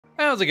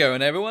How's it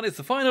going, everyone? It's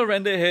the final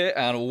render here,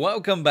 and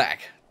welcome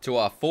back to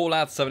our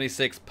Fallout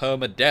 76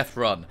 Perma-death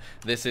run.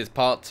 This is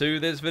part 2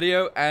 of this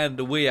video, and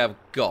we have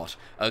got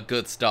a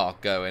good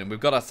start going. We've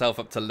got ourselves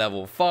up to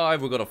level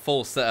 5, we've got a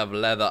full set of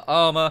leather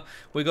armor,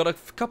 we've got a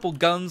couple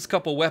guns,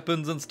 couple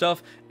weapons and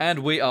stuff, and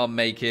we are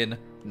making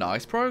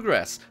nice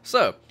progress.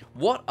 So,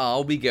 what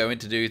are we going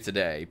to do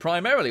today?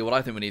 Primarily, what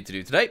I think we need to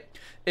do today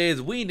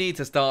is we need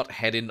to start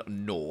heading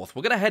north.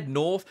 We're going to head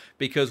north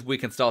because we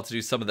can start to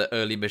do some of the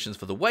early missions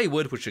for the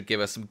Wayward, which should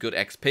give us some good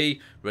XP,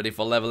 ready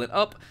for leveling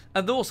up.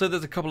 And also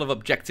there's a couple of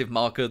objective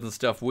markers and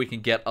stuff we can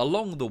get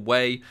along the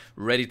way,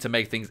 ready to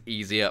make things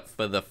easier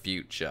for the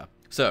future.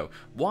 So,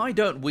 why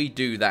don't we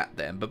do that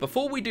then? But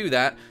before we do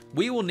that,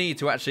 we will need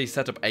to actually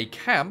set up a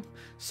camp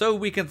so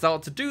we can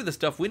start to do the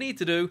stuff we need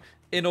to do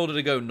in order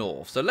to go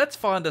north. So let's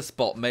find a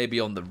spot maybe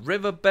on the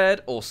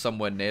riverbed or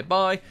somewhere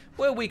nearby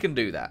where we can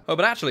do that. Oh,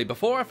 but actually,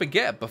 before I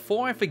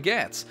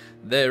forget,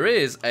 there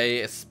is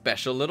a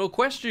special little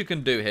quest you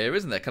can do here,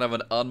 isn't there? Kind of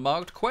an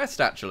unmarked quest,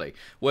 actually,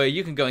 where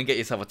you can go and get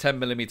yourself a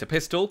 10mm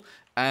pistol,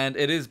 and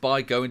it is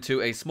by going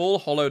to a small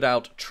hollowed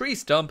out tree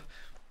stump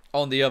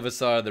on the other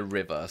side of the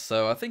river.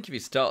 So I think if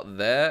you start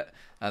there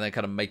and then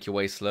kind of make your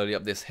way slowly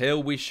up this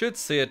hill, we should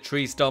see a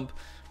tree stump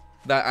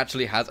that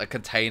actually has a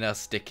container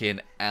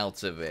sticking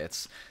out of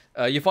it.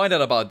 You find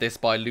out about this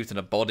by looting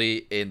a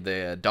body in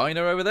the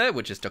diner over there,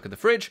 which is stuck in the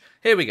fridge.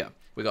 Here we go.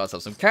 We got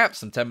ourselves some caps,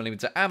 some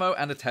 10mm ammo,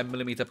 and a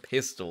 10mm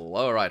pistol.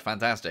 Alright,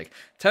 fantastic.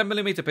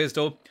 10mm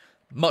pistol,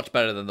 much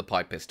better than the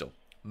pipe pistol.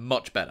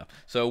 Much better.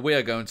 So we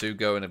are going to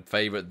go and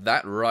favorite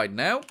that right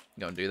now.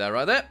 Go and do that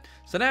right there.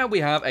 So now we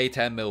have a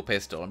 10mm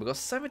pistol, and we've got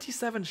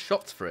 77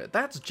 shots for it.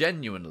 That's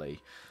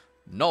genuinely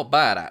not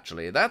bad,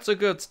 actually. That's a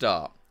good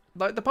start.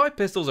 Like, the pipe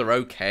pistols are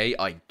okay,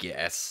 I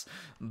guess,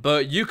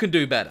 but you can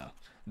do better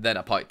than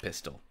a pipe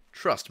pistol.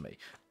 Trust me.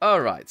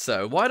 Alright,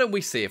 so why don't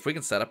we see if we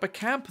can set up a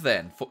camp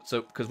then?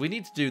 Because we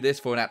need to do this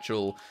for an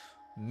actual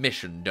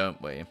mission, don't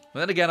we? And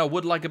then again, I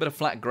would like a bit of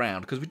flat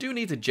ground, because we do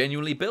need to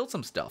genuinely build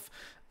some stuff.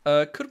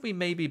 Could we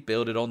maybe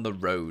build it on the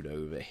road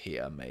over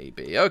here,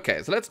 maybe?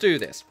 Okay, so let's do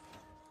this.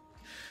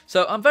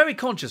 So I'm very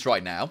conscious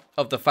right now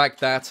of the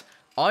fact that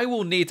I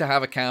will need to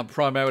have a camp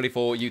primarily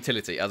for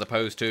utility, as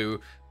opposed to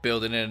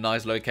building in a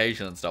nice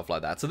location and stuff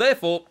like that. So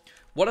therefore,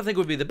 what I think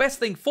would be the best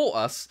thing for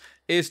us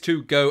is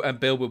to go and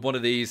build with one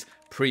of these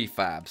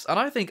prefabs. And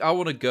I think I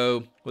want to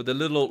go with the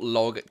little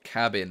log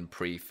cabin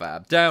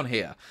prefab down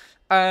here.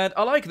 And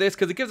I like this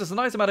because it gives us a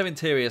nice amount of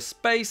interior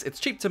space, it's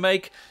cheap to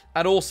make,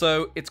 and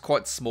also it's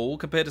quite small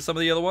compared to some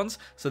of the other ones.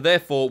 So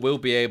therefore, we'll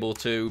be able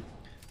to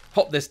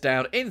pop this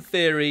down, in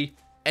theory,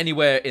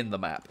 anywhere in the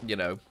map. You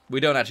know,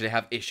 we don't actually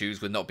have issues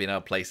with not being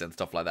able to place it and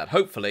stuff like that.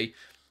 Hopefully,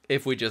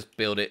 if we just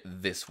build it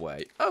this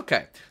way.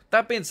 Okay,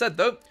 that being said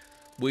though,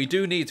 we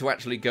do need to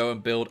actually go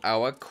and build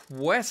our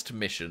quest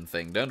mission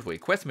thing, don't we?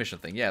 Quest mission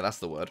thing, yeah, that's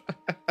the word.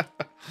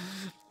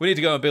 We need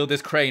to go and build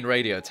this crane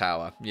radio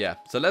tower. Yeah,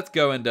 so let's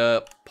go and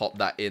pop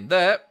that in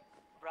there.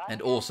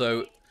 And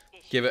also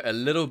give it a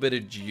little bit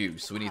of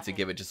juice. We need to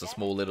give it just a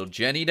small little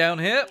Jenny down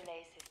here.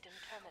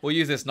 We'll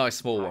use this nice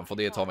small one for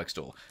the atomic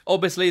store.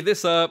 Obviously,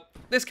 this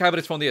cabinet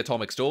is from the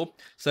atomic store.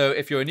 So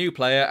if you're a new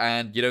player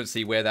and you don't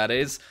see where that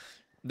is,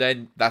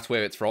 then that's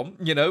where it's from.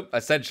 You know,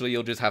 essentially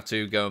you'll just have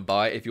to go and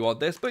buy it if you want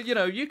this. But, you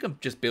know, you can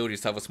just build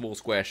yourself a small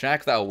square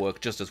shack. That'll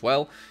work just as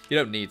well. You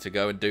don't need to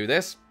go and do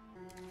this.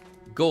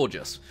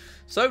 Gorgeous.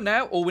 So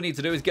now all we need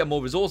to do is get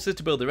more resources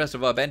to build the rest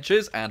of our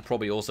benches and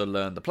probably also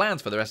learn the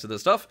plans for the rest of the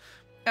stuff.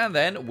 And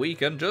then we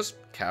can just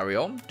carry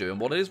on doing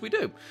what it is we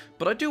do.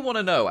 But I do want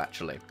to know,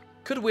 actually,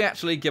 could we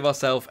actually give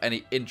ourselves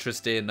any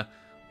interesting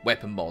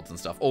weapon mods and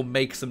stuff? Or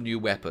make some new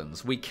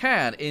weapons? We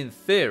can, in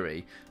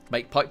theory,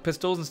 make pipe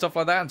pistols and stuff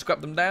like that and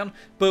scrap them down,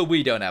 but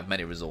we don't have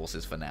many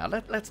resources for now.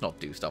 Let's not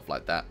do stuff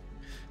like that.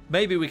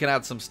 Maybe we can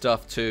add some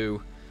stuff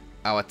to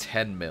our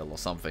 10mm or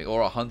something,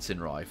 or a hunting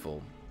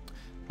rifle.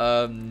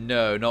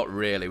 No, not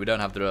really. We don't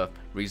have the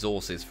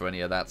resources for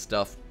any of that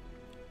stuff.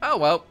 Oh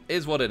well,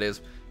 is what it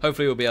is.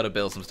 Hopefully we'll be able to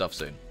build some stuff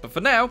soon. But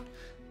for now,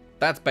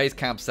 that's base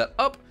camp set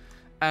up,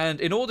 and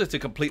in order to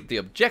complete the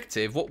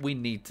objective, what we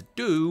need to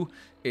do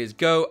is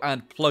go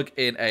and plug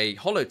in a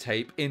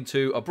holotape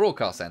into a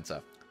broadcast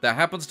center. There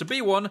happens to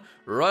be one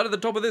right at the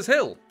top of this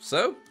hill.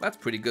 So, that's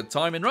pretty good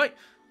timing, right?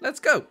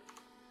 Let's go.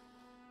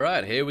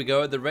 Right, here we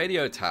go at the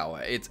radio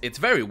tower. It's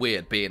very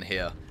weird being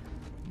here.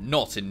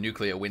 Not in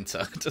nuclear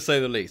winter, to say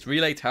the least.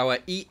 Relay tower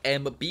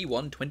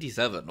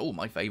EMB127. Oh,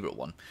 my favorite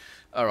one.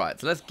 Alright,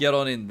 so let's get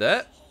on in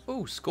there.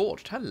 Oh,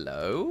 Scorched.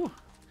 Hello.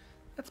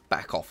 Let's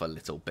back off a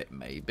little bit,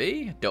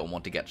 maybe. Don't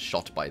want to get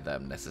shot by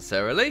them,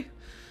 necessarily.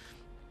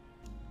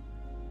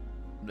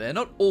 They're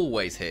not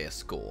always here,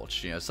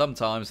 Scorched. You know,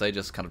 sometimes they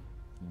just kind of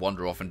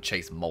wander off and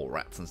chase mole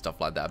rats and stuff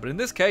like that. But in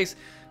this case,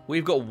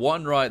 we've got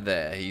one right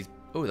there.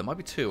 Oh, there might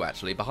be two,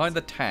 actually, behind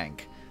the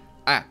tank.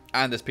 Ah,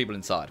 and there's people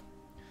inside.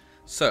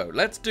 So,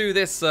 let's do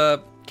this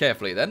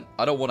carefully, then.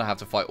 I don't want to have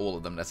to fight all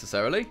of them,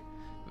 necessarily.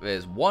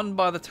 There's one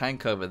by the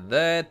tank over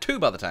there, two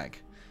by the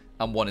tank,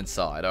 and one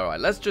inside. Alright,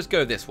 let's just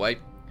go this way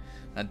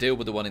and deal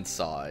with the one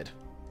inside.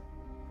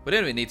 We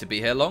don't even need to be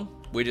here long.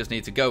 We just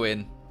need to go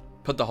in,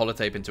 put the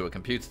holotape into a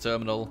computer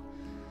terminal,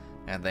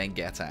 and then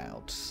get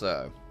out.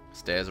 So,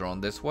 stairs are on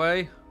this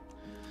way.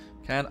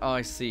 Can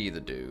I see the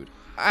dude?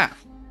 Ah!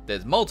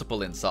 There's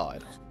multiple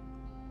inside.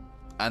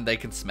 And they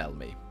can smell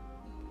me.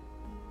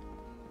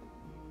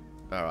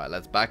 Alright,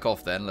 let's back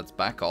off then. Let's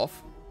back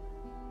off.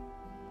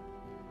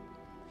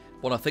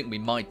 What I think we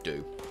might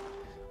do.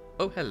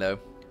 Oh, hello.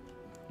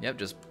 Yep,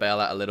 just bail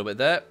out a little bit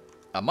there.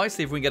 I might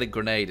see if we can get a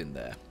grenade in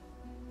there.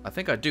 I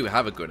think I do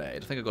have a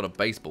grenade. I think I got a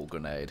baseball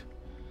grenade.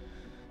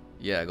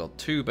 Yeah, I got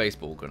 2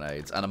 baseball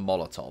grenades and a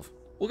Molotov.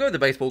 We'll go with the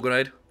baseball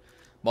grenade.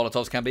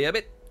 Molotovs can be a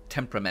bit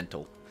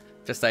temperamental,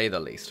 to say the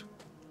least.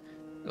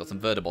 Got some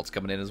vertibots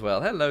coming in as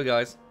well. Hello,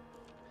 guys.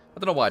 I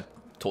don't know why I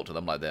talk to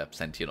them like they're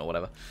sentient or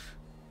whatever.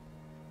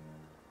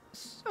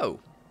 So,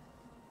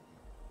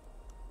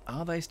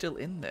 are they still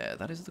in there?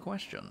 That is the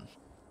question.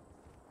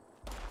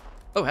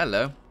 Oh,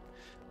 hello.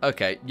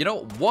 Okay, you know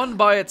what? One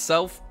by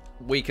itself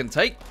we can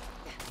take.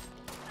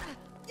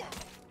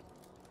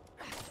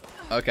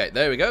 Okay,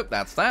 there we go.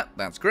 That's that.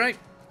 That's great.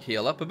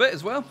 Heal up a bit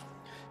as well.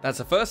 That's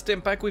the first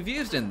impact we've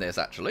used in this,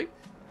 actually.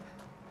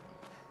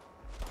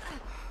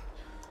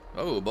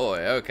 Oh,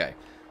 boy. Okay.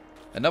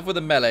 Enough with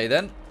the melee,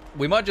 then.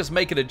 We might just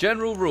make it a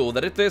general rule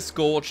that if they're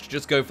scorched,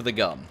 just go for the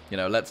gun. You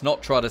know, let's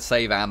not try to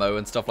save ammo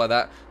and stuff like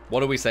that.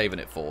 What are we saving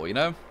it for, you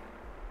know?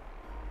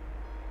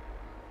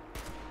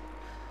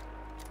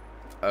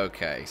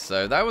 Okay,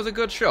 so that was a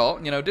good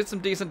shot. You know, did some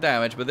decent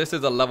damage, but this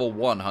is a level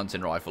 1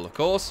 hunting rifle, of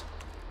course.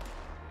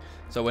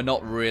 So we're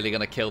not really going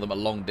to kill them at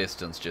long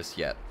distance just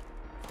yet.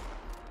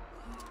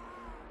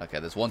 Okay,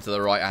 there's one to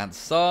the right-hand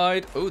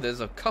side. Oh, there's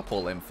a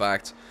couple, in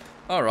fact.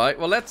 Alright,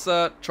 well, let's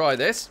try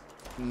this.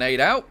 Nade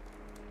out.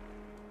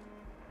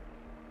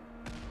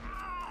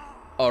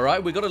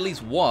 Alright, we got at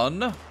least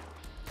one.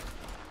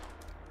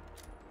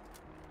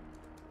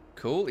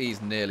 Cool,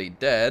 he's nearly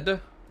dead.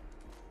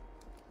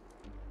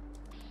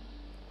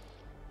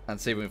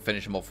 And see if we can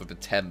finish him off with a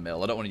 10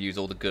 mil. I don't want to use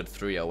all the good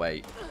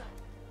 308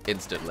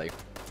 instantly.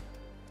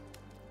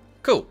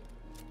 Cool.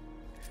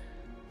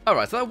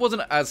 Alright, so that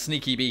wasn't as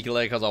sneaky beaky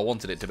as I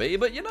wanted it to be,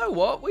 but you know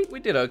what? We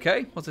did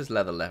okay. What's this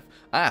leather left?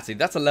 Ah, see,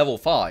 that's a level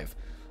 5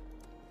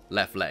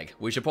 left leg.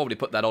 We should probably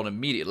put that on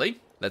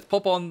immediately. Let's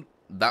pop on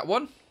that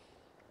one.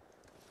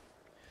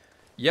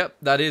 Yep,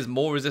 that is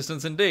more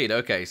resistance indeed.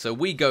 Okay, so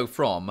we go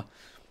from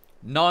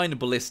 9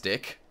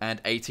 ballistic and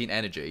 18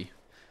 energy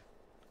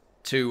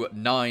to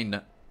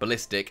 9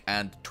 ballistic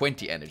and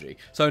 20 energy.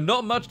 So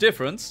not much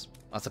difference,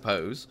 I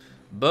suppose.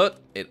 But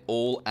it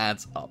all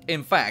adds up.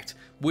 In fact,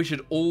 we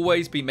should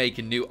always be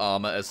making new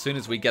armor as soon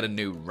as we get a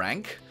new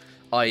rank,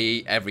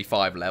 i.e. every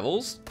 5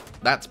 levels.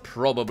 That's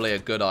probably a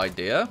good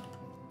idea.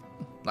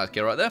 Nice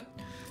kill right there.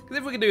 Because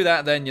if we can do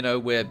that, then, you know,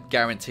 we're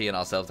guaranteeing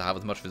ourselves to have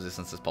as much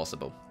resistance as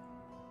possible.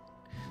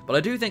 But I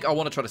do think I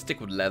want to try to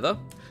stick with leather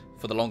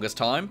for the longest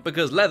time,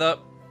 because leather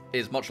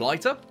is much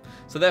lighter.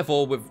 So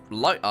therefore, with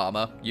light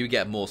armor, you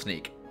get more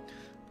sneak.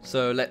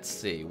 So let's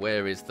see,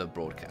 where is the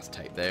broadcast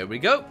tape? There we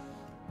go.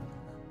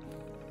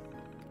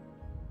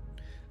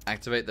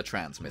 Activate the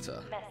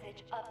transmitter.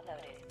 Message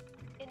uploaded.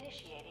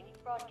 Initiating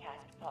broadcast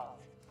pause.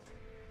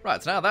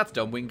 Right, so now that's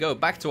done, we can go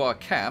back to our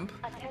camp.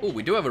 Oh,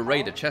 we do have a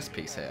raider chest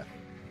piece here.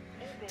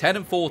 10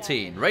 and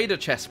 14. Raider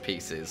chest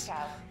pieces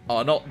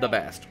are not the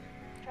best.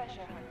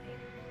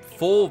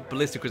 4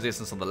 ballistic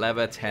resistance on the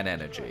lever, 10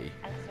 energy.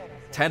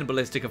 10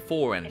 ballistic and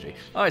 4 energy.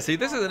 Alright, see,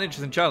 this is an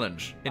interesting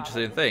challenge.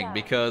 Interesting thing,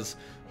 because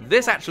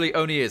this actually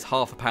only is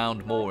half a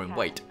pound more in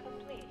weight.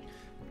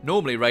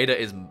 Normally, Raider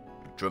is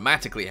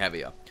dramatically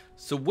heavier.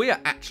 So we are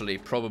actually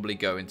probably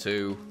going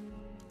to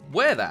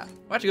wear that.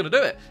 We're actually going to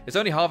do it. It's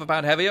only half a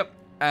pound heavier,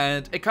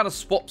 and it kind of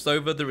swaps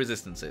over the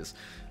resistances.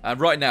 And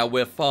right now,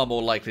 we're far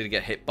more likely to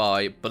get hit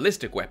by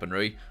ballistic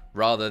weaponry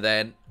rather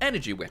than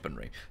energy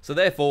weaponry. So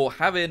therefore,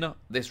 having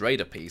this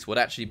Raider piece would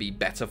actually be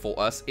better for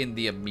us in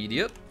the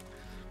immediate.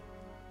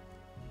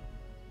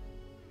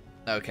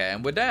 Okay,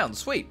 and we're down.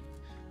 Sweet.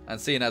 And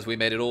seeing as we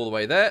made it all the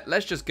way there,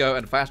 let's just go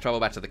and fast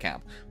travel back to the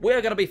camp.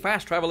 We're going to be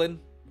fast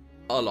traveling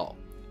a lot.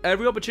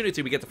 Every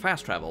opportunity we get to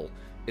fast travel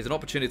is an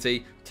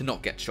opportunity to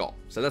not get shot.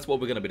 So that's what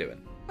we're going to be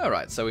doing.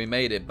 Alright, so we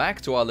made it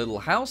back to our little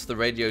house. The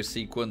radio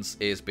sequence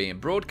is being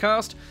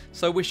broadcast.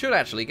 So we should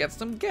actually get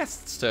some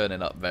guests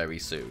turning up very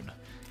soon.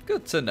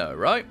 Good to know,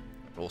 right?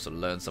 Also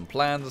learn some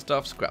plans and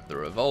stuff. Scrap the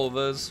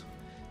revolvers.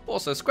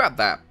 Also scrap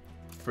that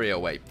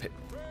 308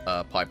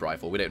 pipe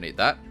rifle. We don't need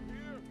that.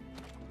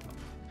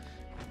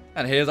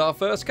 And here's our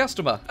first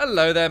customer.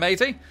 Hello there,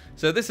 matey.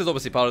 So this is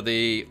obviously part of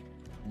the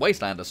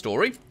Wastelander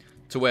story,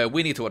 to where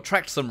we need to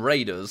attract some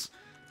raiders,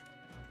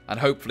 and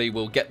hopefully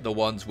we'll get the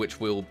ones which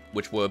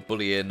were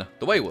bullying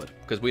the Wayward,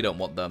 because we don't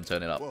want them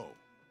turning up. Whoa,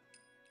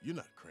 you're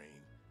not Crane.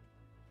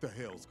 What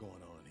the hell's going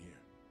on here?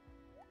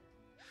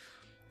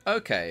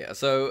 Okay,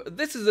 so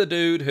this is a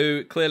dude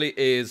who clearly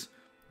is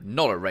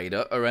not a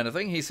raider or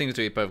anything. He seems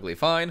to be perfectly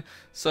fine.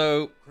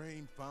 So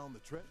Crane found the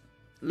treasure.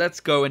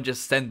 Let's go and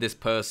just send this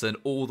person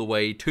all the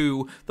way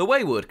to the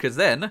Wayward, because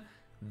then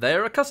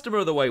they're a customer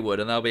of the Wayward,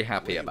 and they'll be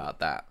happy about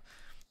that.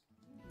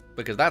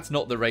 because that's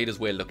not the raiders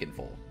we're looking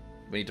for.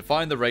 We need to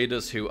find the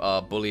raiders who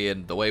are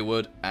bullying the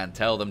Wayward and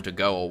tell them to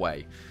go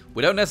away.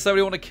 We don't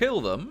necessarily want to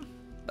kill them.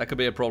 That could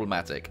be a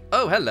problematic.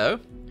 Oh, hello.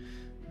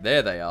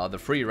 There they are, the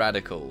free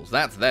radicals.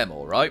 That's them,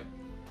 alright.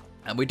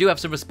 And we do have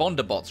some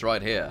responder bots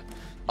right here.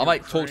 I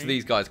might talk to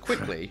these guys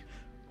quickly,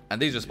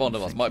 and these responder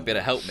bots might be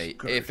able to help me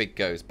if it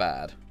goes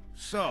bad.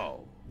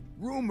 So,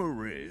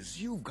 rumor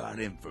is you've got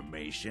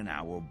information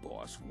our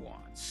boss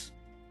wants.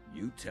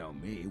 You tell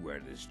me where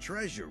this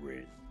treasure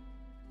is.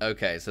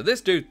 Okay, so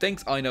this dude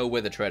thinks I know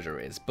where the treasure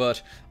is,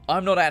 but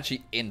I'm not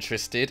actually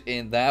interested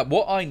in that.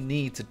 What I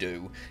need to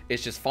do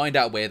is just find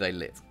out where they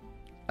live.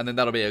 And then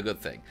that'll be a good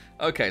thing.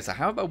 Okay, so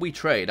how about we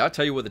trade? I'll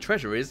tell you where the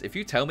treasure is if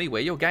you tell me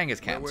where your gang is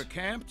camped. Where we're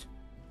camped?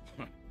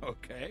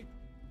 Okay.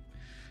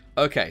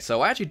 Okay,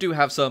 so I actually do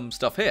have some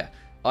stuff here.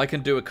 I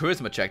can do a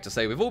charisma check to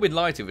say we've all been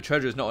lied to. The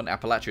treasure is not in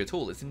Appalachia at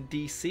all. It's in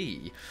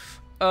DC.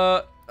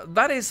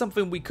 That is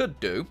something we could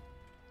do,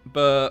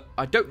 but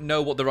I don't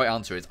know what the right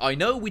answer is. I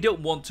know we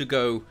don't want to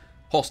go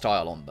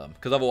hostile on them,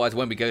 because otherwise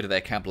when we go to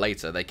their camp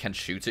later, they can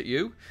shoot at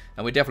you,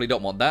 and we definitely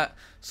don't want that.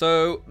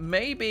 So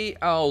maybe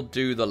I'll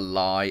do the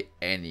lie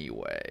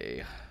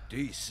anyway.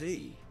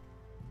 DC?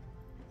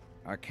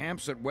 Our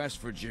camp's at West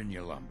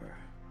Virginia Lumber.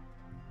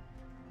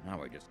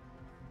 Now I just...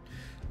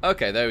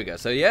 Okay, there we go.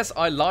 So yes,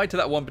 I lied to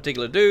that one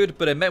particular dude,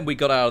 but it meant we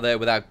got out of there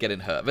without getting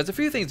hurt. There's a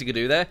few things you can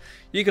do there.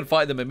 You can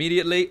fight them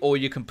immediately, or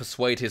you can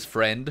persuade his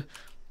friend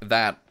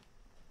that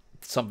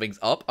something's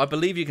up. I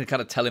believe you can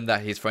kind of tell him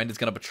that his friend is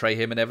going to betray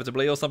him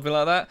inevitably or something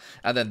like that,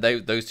 and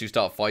then those two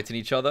start fighting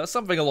each other.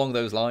 Something along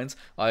those lines.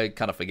 I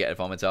kind of forget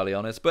if I'm entirely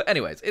honest. But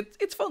anyways,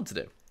 it's fun to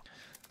do.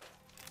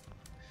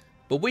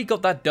 But we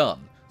got that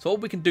done. So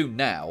what we can do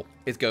now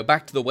is go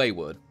back to the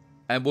Wayward,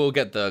 and we'll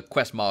get the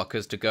quest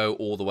markers to go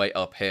all the way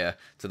up here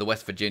to the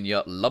West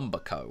Virginia Lumber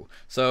Co.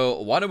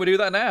 So why don't we do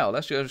that now?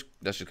 Let's just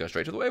go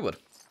straight to the Wayward.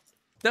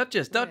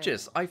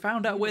 Duchess, I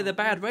found out where the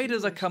bad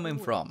raiders are coming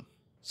from.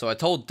 So I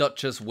told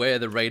Duchess where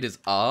the raiders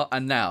are,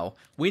 and now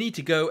we need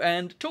to go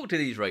and talk to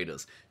these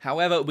raiders.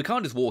 However, we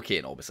can't just walk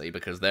in, obviously,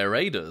 because they're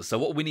raiders. So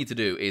what we need to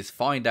do is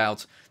find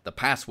out the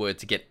password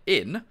to get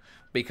in,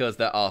 because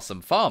there are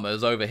some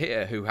farmers over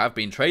here who have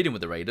been trading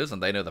with the raiders,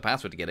 and they know the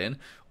password to get in.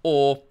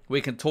 Or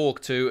we can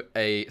talk to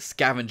a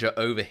scavenger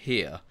over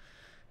here,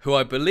 who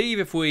I believe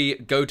if we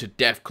go to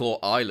Deathclaw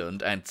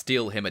Island and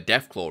steal him a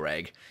Deathclaw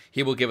egg,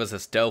 he will give us a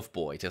stealth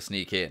boy to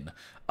sneak in.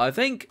 I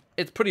think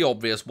it's pretty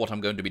obvious what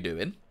I'm going to be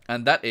doing,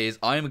 and that is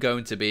I'm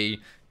going to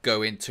be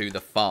going to the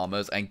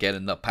farmers and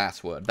getting the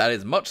password. That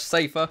is much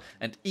safer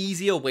and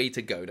easier way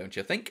to go, don't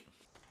you think?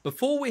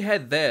 Before we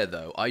head there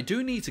though, I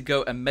do need to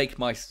go and make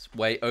my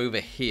way over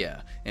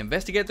here.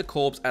 Investigate the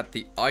corpse at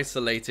the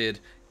isolated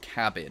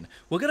cabin.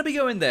 We're going to be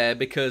going there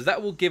because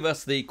that will give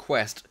us the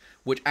quest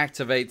which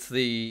activates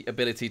the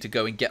ability to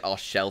go and get our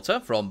shelter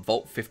from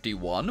Vault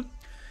 51.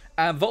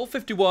 And Vault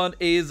 51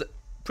 is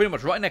pretty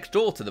much right next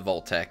door to the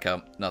Vault-Tec,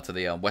 not to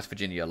the West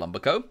Virginia Lumber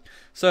Co.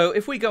 So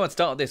if we go and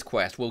start this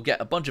quest, we'll get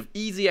a bunch of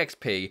easy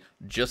XP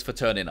just for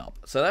turning up.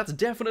 So that's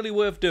definitely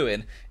worth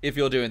doing if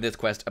you're doing this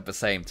quest at the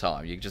same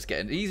time. You can just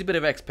get an easy bit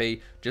of XP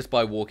just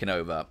by walking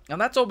over.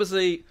 And that's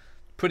obviously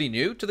pretty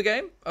new to the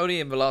game. Only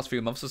in the last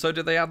few months or so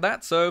did they add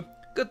that, so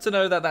good to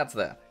know that that's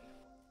there.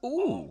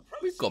 Ooh,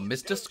 we've got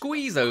Mr.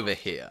 Squeeze over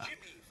here.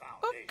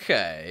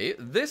 Okay,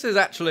 this is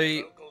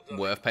actually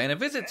worth paying a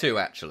visit to,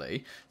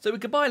 actually. So we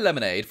could buy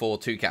lemonade for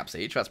 2 caps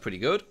each, that's pretty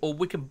good, or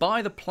we can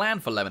buy the plan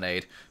for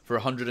lemonade for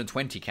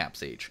 120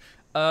 caps each.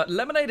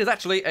 Lemonade is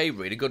actually a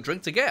really good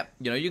drink to get.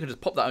 You know, you can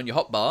just pop that on your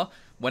hotbar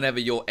whenever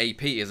your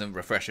AP isn't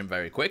refreshing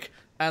very quick,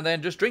 and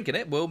then just drinking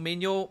it will mean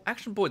your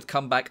action points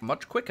come back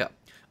much quicker.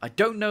 I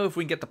don't know if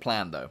we can get the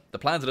plan, though. The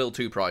plan's a little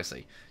too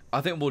pricey.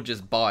 I think we'll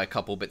just buy a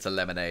couple bits of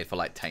lemonade for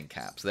like 10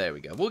 caps. There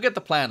we go. We'll get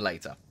the plan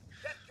later.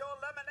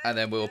 And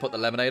then we'll put the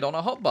lemonade on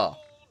a hotbar.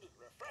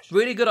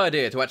 Really good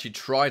idea to actually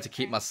try to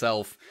keep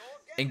myself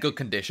in good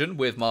condition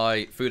with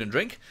my food and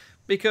drink,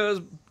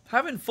 because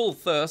having full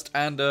thirst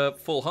and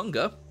full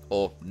hunger,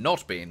 or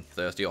not being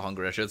thirsty or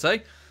hungry I should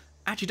say,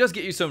 actually does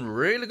get you some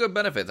really good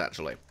benefits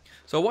actually.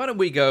 So why don't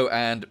we go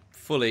and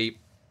fully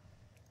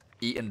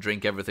eat and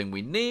drink everything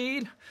we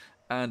need,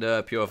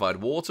 and purified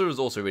water is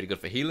also really good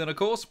for healing of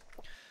course.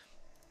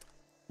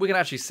 We can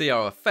actually see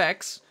our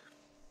effects.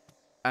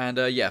 And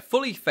yeah,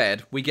 fully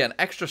fed, we get an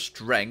extra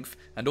strength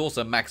and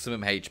also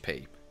maximum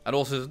HP. And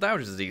also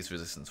damage disease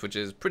resistance, which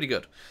is pretty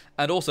good.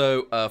 And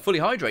also, fully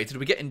hydrated,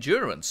 we get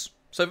endurance.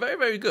 So very,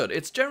 very good.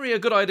 It's generally a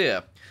good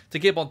idea to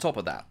keep on top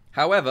of that.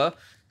 However,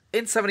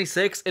 in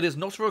 76, it is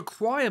not a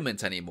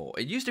requirement anymore.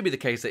 It used to be the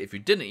case that if you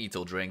didn't eat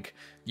or drink,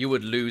 you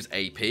would lose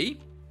AP.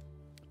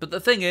 But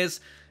the thing is,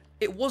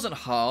 it wasn't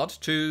hard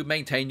to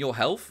maintain your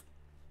health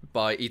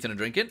by eating and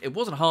drinking. It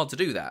wasn't hard to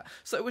do that.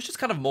 So it was just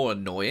kind of more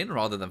annoying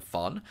rather than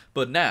fun.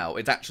 But now,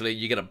 it's actually,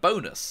 you get a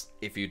bonus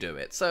if you do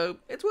it. So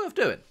it's worth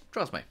doing.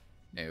 Trust me.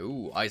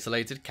 Ooh,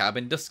 isolated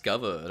cabin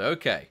discovered.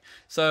 Okay.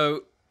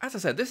 So, as I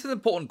said, this is an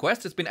important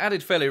quest. It's been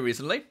added fairly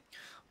recently.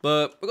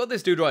 But we've got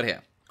this dude right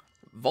here.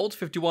 Vault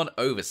 51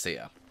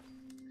 Overseer.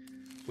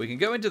 We can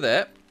go into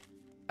there.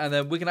 And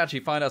then we can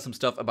actually find out some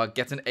stuff about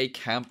getting a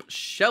camp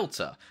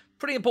shelter.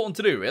 Pretty important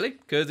to do, really,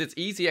 because it's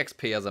easy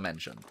XP, as I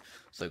mentioned.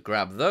 So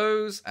grab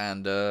those,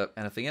 and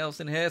anything else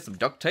in here? Some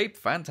duct tape,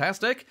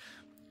 fantastic.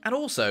 And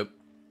also,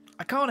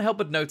 I can't help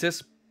but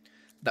notice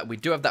that we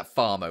do have that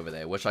farm over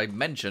there, which I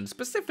mentioned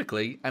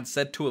specifically and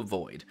said to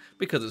avoid,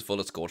 because it's full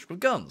of scorched with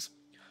guns.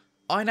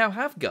 I now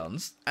have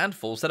guns and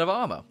full set of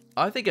armor.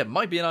 I think it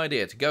might be an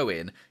idea to go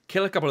in,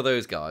 kill a couple of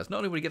those guys. Not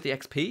only will we get the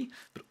XP,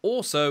 but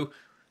also,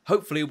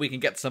 hopefully we can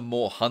get some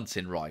more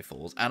hunting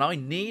rifles. And I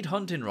need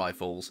hunting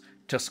rifles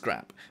to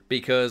scrap,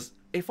 because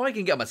if I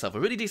can get myself a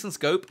really decent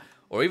scope,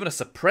 or even a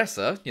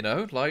suppressor, you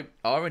know, like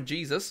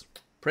RNGesus,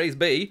 praise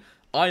be,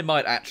 I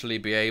might actually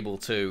be able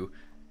to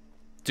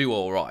do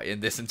alright in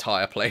this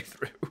entire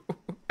playthrough.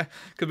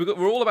 Because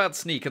we're all about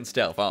sneak and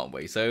stealth, aren't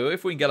we? So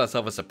if we can get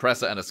ourselves a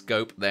suppressor and a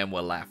scope, then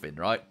we're laughing,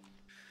 right?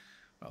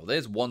 Well,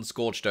 there's one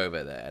scorched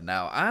over there.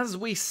 Now, as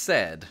we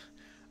said,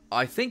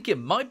 I think it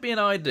might be an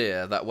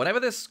idea that whenever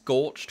they're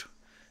scorched,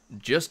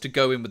 just to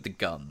go in with the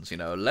guns, you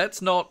know.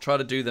 Let's not try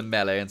to do the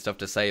melee and stuff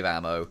to save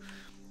ammo,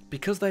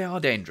 because they are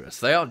dangerous.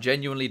 They are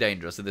genuinely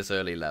dangerous at this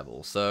early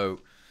level.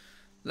 So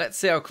let's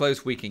see how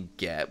close we can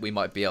get. We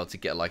might be able to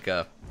get like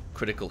a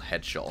critical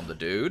headshot on the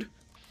dude.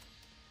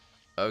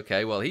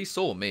 Okay, well, he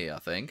saw me, I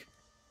think.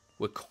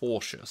 We're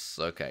cautious.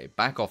 Okay,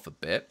 back off a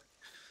bit.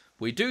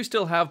 We do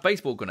still have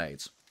baseball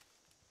grenades.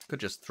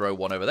 Could just throw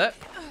one over there.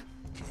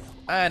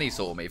 And he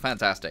saw me.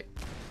 Fantastic.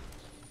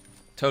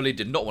 Totally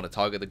did not want to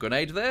target the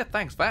grenade there.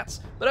 Thanks, Fats.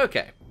 But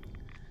okay.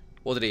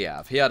 What did he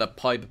have? He had a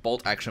pipe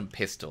bolt action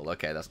pistol.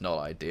 Okay, that's not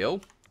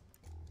ideal.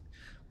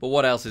 But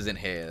what else is in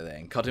here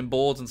then? Cutting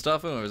boards and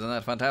stuff? Oh, isn't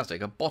that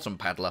fantastic? A bottom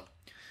paddler.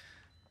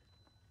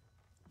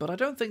 But I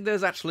don't think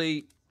there's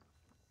actually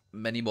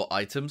many more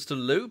items to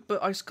loot,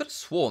 but I could have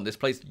sworn this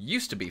place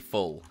used to be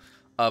full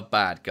of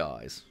bad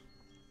guys.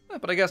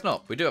 But I guess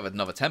not. We do have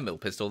another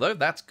 10mm pistol, though.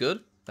 That's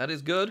good. That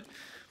is good.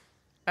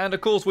 And,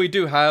 of course, we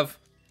do have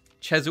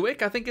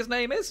Cheswick, I think his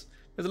name is.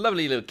 There's a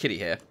lovely little kitty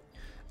here.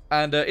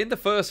 And in the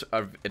first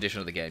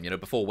edition of the game, you know,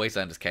 before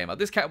Wastelanders came out,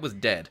 this cat was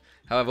dead.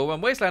 However, when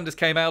Wastelanders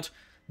came out,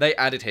 they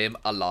added him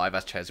alive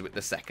as Cheswick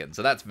II.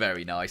 So that's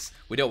very nice.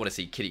 We don't want to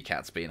see kitty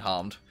cats being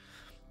harmed.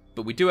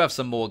 But we do have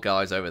some more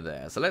guys over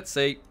there. So let's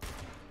see.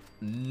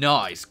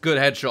 Nice. Good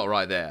headshot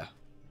right there.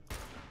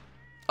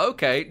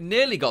 Okay,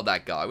 nearly got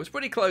that guy. Was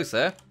pretty close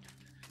there.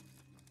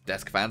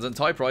 Desk fans and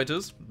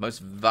typewriters. Most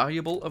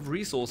valuable of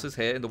resources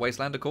here in the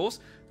Wasteland, of course.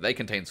 They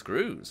contain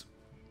screws.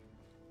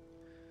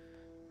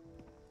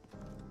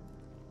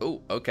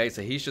 Oh, okay,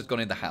 so he's just gone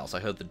in the house. I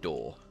heard the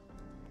door.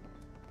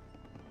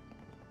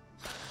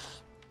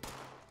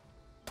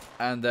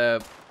 And, are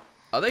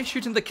they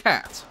shooting the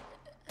cat?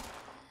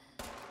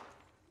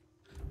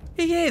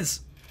 He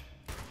is!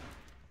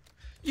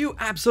 You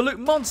absolute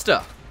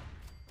monster!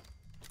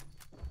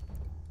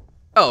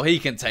 Oh, he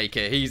can take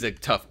it. He's a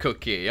tough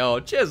cookie. Oh,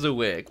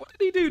 Cheswick. What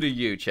did he do to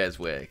you,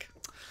 Cheswick?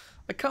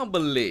 I can't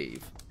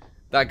believe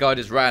that guy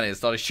just ran in and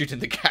started shooting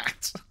the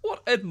cat.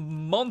 What a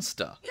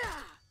monster.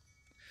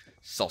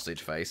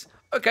 Sausage face.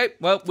 Okay,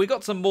 well, we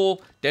got some more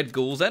dead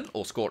ghouls then.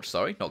 Or scorched,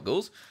 sorry, not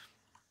ghouls.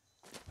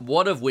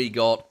 What have we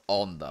got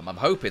on them? I'm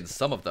hoping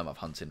some of them have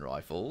hunting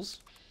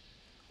rifles.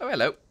 Oh,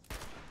 hello.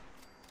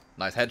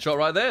 Nice headshot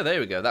right there. There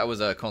we go. That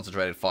was a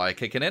concentrated fire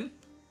kicking in.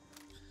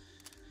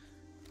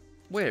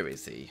 Where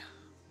is he?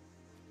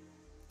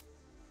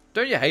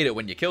 Don't you hate it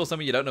when you kill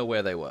someone you don't know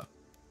where they were?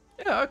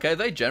 Yeah, okay.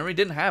 They generally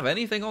didn't have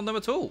anything on them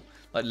at all.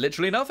 Like,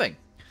 literally nothing.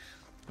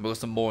 We've got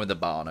some more in the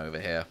barn over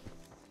here.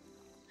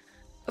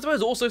 I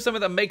suppose also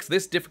something that makes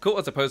this difficult,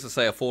 as opposed to,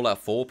 say, a Fallout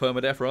 4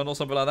 permadeath run or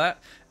something like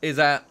that, is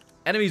that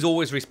enemies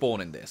always respawn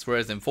in this.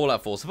 Whereas in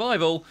Fallout 4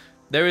 Survival,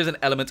 there is an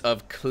element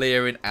of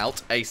clearing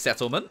out a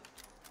settlement.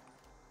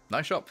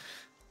 Nice shot.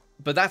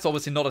 But that's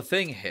obviously not a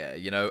thing here.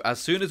 You know, as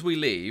soon as we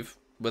leave,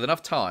 with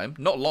enough time,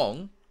 not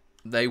long,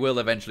 they will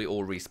eventually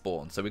all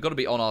respawn. So we've got to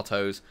be on our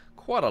toes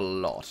quite a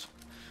lot.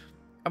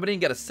 And we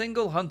didn't get a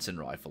single hunting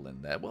rifle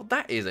in there. Well,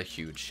 that is a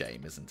huge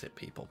shame, isn't it,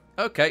 people?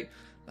 Okay,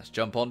 let's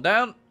jump on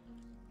down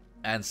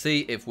and see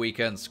if we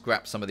can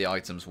scrap some of the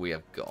items we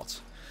have got.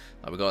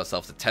 We've got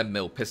ourselves a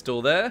 10mm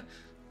pistol there.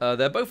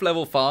 They're both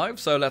level 5,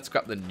 so let's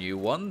scrap the new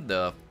one.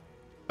 The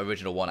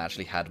original one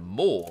actually had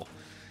more,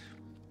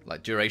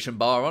 like, duration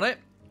bar on it.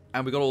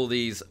 And we got all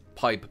these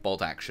pipe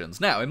bolt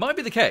actions. Now, it might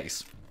be the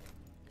case.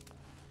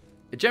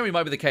 It generally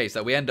might be the case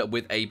that we end up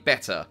with a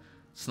better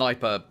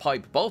sniper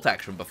pipe bolt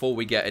action before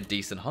we get a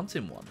decent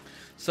hunting one.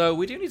 So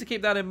we do need to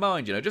keep that in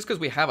mind, you know. Just because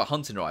we have a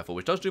hunting rifle,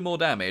 which does do more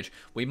damage,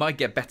 we might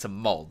get better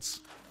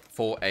mods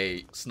for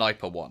a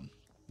sniper one,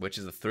 which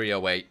is a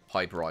 308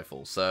 pipe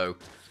rifle. So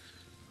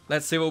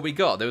let's see what we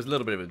got. There was a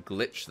little bit of a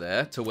glitch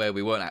there to where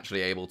we weren't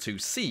actually able to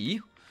see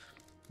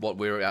what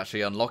we were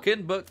actually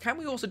unlocking, but can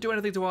we also do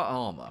anything to our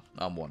armor?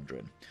 I'm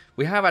wondering.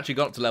 We have actually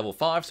got up to level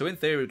 5, so in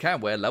theory we can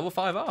wear level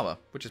 5 armor,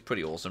 which is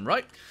pretty awesome,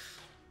 right?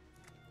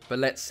 But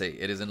let's see.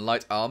 It is in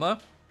light armor.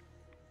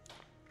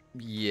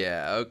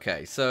 Yeah,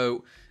 okay.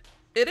 So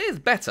it is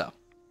better.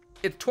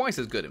 It's twice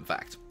as good, in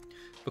fact.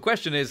 The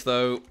question is,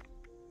 though,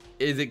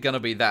 is it going to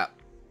be that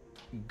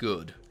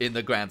good in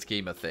the grand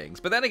scheme of things.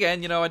 But then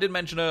again, you know, I did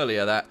mention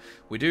earlier that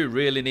we do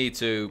really need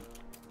to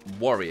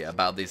worry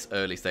about this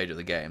early stage of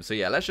the game. So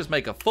yeah, let's just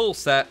make a full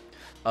set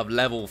of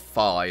level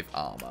 5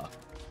 armor.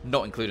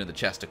 Not including the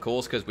chest, of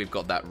course, because we've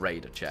got that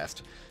raider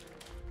chest.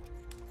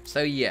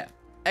 So yeah,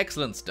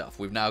 excellent stuff.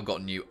 We've now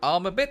got new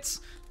armor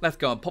bits. Let's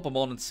go and pop them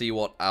on and see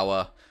what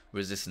our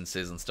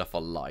resistances and stuff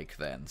are like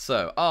then.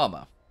 So,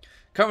 armor.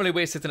 Currently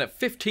we're sitting at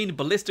 15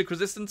 ballistic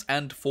resistance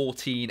and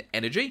 14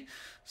 energy.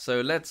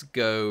 So let's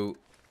go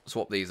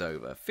swap these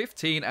over.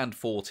 15 and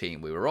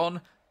 14 we were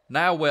on.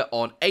 Now we're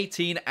on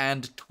 18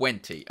 and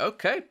 20.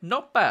 Okay,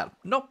 not bad.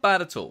 Not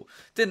bad at all.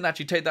 Didn't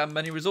actually take that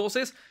many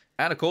resources.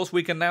 And of course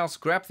we can now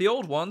scrap the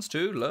old ones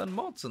to learn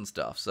mods and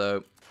stuff.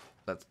 So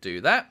let's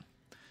do that.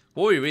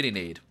 What we really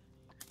need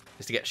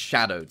is to get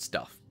shadowed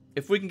stuff.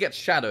 If we can get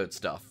shadowed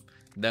stuff,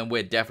 then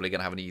we're definitely going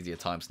to have an easier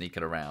time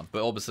sneaking around.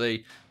 But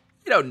obviously,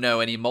 we don't know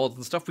any mods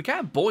and stuff. We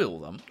can boil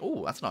them.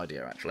 Oh, that's an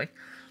idea, actually.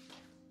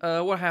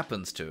 What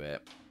happens to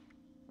it?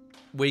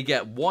 We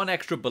get 1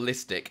 extra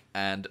ballistic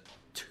and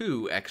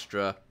 2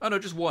 extra... Oh, no,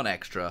 just 1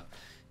 extra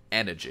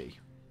energy.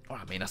 Well,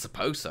 I mean, I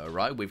suppose so,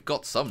 right? We've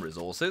got some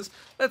resources.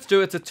 Let's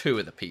do it to 2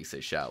 of the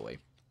pieces, shall we?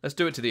 Let's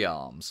do it to the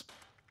arms.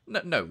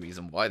 No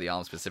reason why the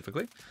arms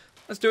specifically.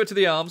 Let's do it to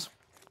the arms.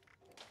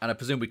 And I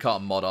presume we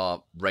can't mod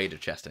our raider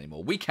chest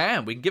anymore. We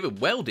can give it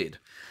welded.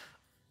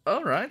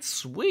 Alright,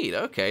 sweet.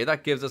 Okay,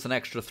 that gives us an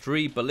extra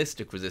 3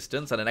 ballistic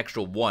resistance and an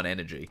extra 1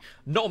 energy.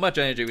 Not much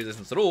energy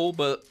resistance at all,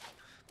 but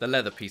the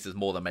leather pieces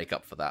more than make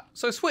up for that.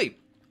 So sweet.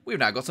 We've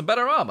now got some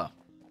better armor.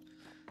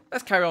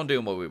 Let's carry on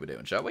doing what we were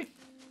doing, shall we?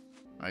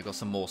 Alright, got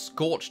some more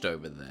scorched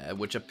over there,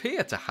 which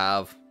appear to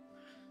have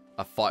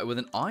a fight with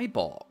an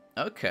eyebot.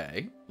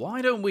 Okay,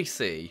 why don't we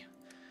see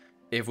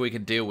if we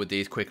can deal with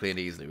these quickly and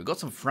easily. We've got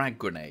some frag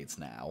grenades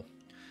now.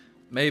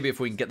 Maybe if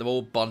we can get them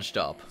all bunched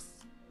up,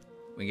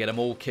 we can get them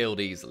all killed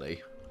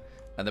easily.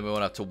 And then we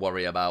won't have to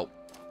worry about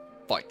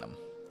fighting them.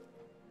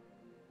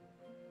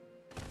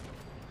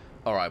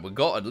 Alright, we've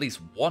got at least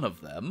 1 of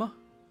them.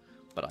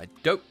 But I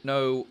don't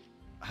know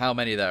how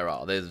many there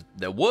are.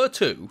 There were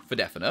 2 for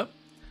definite.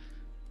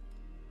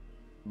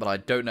 But I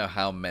don't know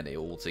how many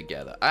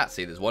altogether. Ah,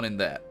 see, there's 1 in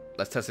there.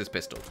 Let's test this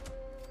pistol.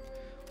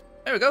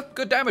 There we go.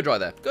 Good damage right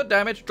there. Good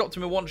damage. Dropped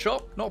him in 1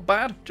 shot. Not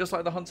bad. Just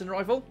like the hunting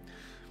rifle.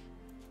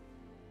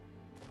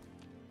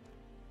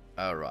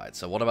 Alright,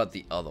 so what about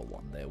the other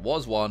one? There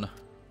was 1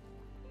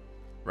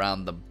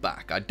 round the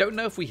back. I don't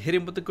know if we hit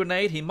him with the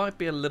grenade. He might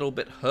be a little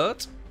bit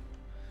hurt.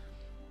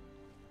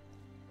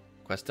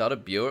 Quest out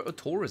of Bureau of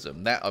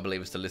Tourism. That, I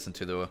believe, is to listen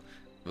to the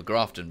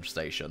Grafton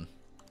station.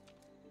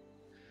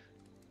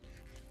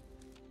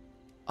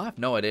 I have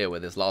no idea where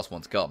this last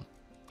one's gone.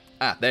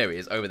 Ah, there he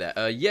is, over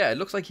there. Yeah, it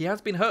looks like he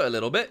has been hurt a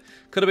little bit.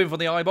 Could have been from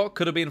the eyebot,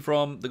 could have been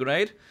from the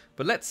grenade.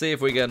 But let's see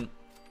if we can...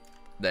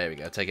 There we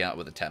go, take it out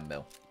with a 10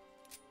 mil.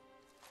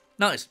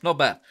 Nice, not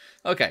bad.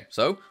 Okay,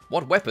 so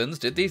what weapons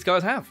did these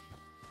guys have?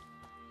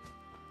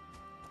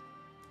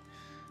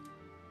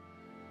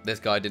 This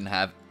guy didn't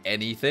have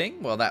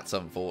anything? Well, that's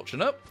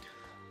unfortunate.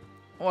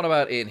 What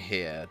about in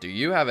here? Do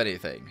you have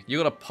anything? You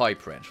got a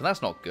pipe wrench. Well,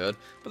 that's not good.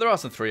 But there are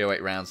some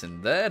 308 rounds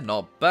in there.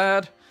 Not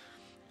bad.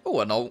 Oh,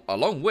 and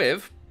along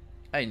with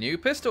a new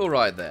pistol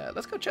right there.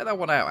 Let's go check that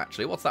one out,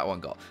 actually. What's that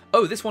one got?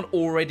 Oh, this one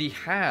already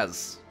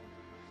has...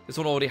 This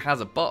one already has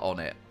a butt on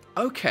it.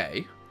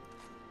 Okay.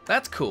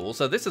 That's cool.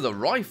 So this is a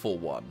rifle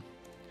one.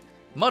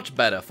 Much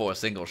better for a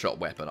single-shot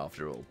weapon,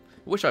 after all.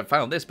 I wish I'd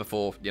found this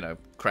before, you know,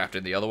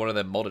 crafting the other one and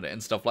then modding it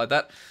and stuff like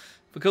that.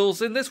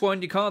 Because in this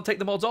one, you can't take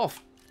the mods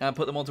off and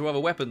put them onto other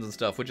weapons and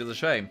stuff, which is a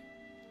shame.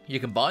 You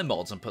can buy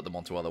mods and put them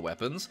onto other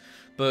weapons,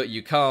 but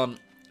you can't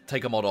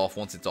take a mod off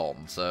once it's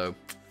on. So,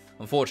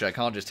 unfortunately, I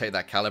can't just take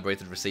that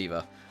calibrated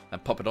receiver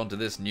and pop it onto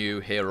this new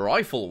here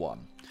rifle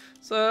one.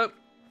 So,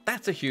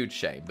 that's a huge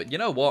shame. But you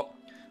know what?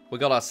 We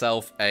got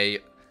ourselves a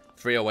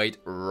 308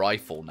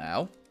 rifle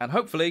now, and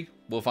hopefully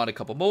we'll find a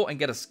couple more and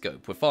get a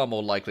scope. We're far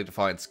more likely to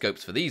find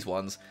scopes for these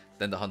ones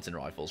than the hunting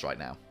rifles right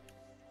now.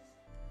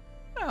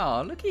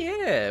 Oh, looky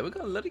here. We've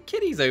got little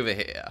kitties over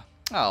here.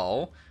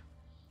 Oh,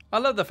 I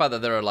love the fact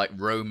that there are like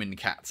Roman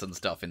cats and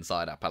stuff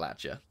inside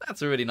Appalachia.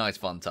 That's a really nice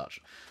fun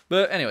touch.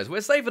 But anyways,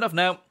 we're safe enough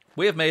now.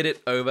 We have made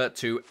it over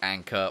to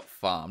Anchor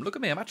Farm. Look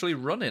at me, I'm actually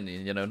running,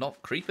 you know,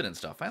 not creeping and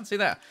stuff. Fancy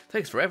that. It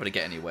takes forever to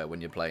get anywhere when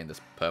you're playing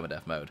this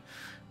permadeath mode.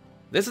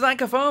 This is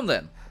Anchor Farm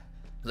then.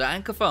 The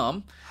Anchor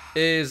Farm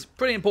is a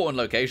pretty important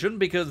location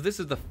because this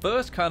is the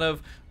first kind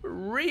of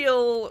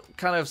real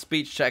kind of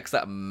speech checks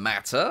that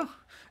matter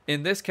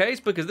in this case,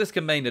 because this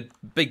can mean a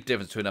big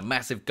difference between a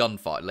massive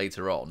gunfight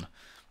later on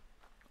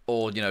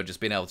or, you know, just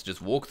being able to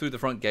just walk through the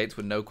front gates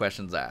with no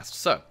questions asked.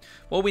 So,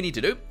 what we need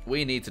to do,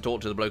 we need to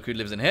talk to the bloke who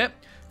lives in here.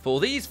 For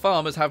these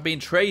farmers have been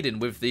trading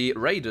with the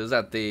raiders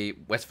at the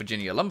West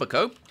Virginia Lumber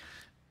Co.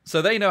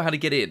 So they know how to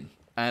get in,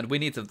 and we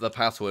need the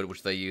password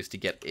which they use to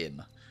get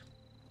in.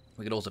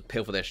 We can also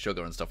pilfer their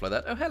sugar and stuff like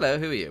that. Oh, hello,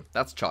 who are you?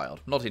 That's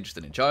child. Not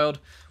interested in child.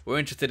 We're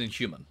interested in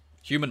human.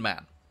 Human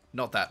man.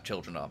 Not that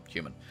children are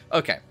human.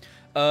 Okay.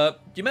 Do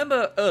you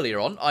remember earlier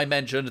on I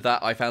mentioned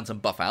that I found some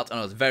buff out, and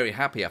I was very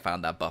happy I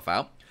found that buff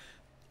out?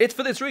 It's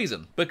for this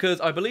reason,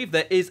 because I believe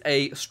there is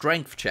a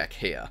strength check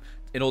here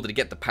in order to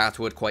get the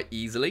password quite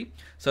easily.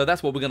 So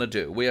that's what we're going to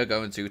do. We are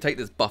going to take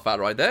this buff out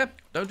right there.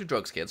 Don't do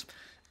drugs, kids.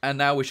 And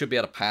now we should be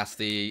able to pass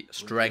the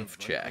strength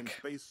check.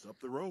 Space up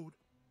the road.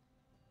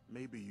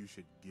 Maybe you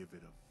should give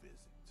it a visit.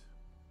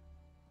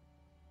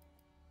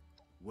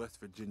 West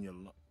Virginia,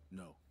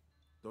 no.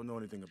 Don't know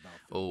anything about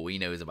that. Oh, he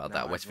knows about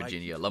that West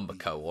Virginia Lumber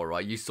Co.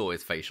 Alright, you saw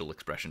his facial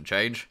expression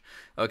change.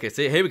 Okay,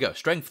 so here we go.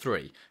 Strength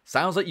 3.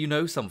 Sounds like you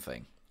know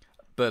something.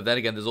 But then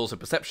again, there's also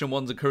perception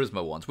ones and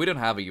charisma ones. We don't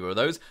have either of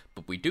those,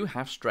 but we do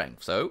have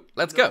strength. So,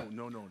 let's go.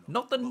 No.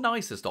 Not the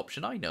nicest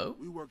option, I know.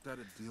 We worked out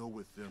a deal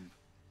with them.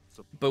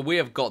 So But we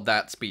have got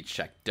that speech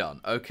check done.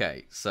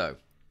 Okay, so,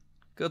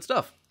 good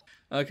stuff.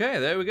 Okay,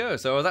 there we go.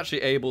 So I was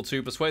actually able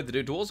to persuade the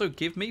dude to also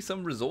give me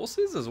some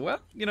resources as well.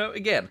 You know,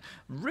 again,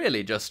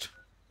 really just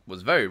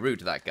was very rude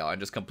to that guy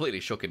and just completely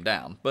shook him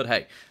down. But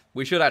hey,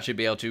 we should actually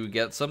be able to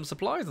get some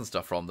supplies and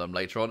stuff from them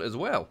later on as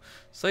well.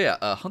 So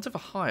yeah, Hunter for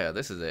Hire,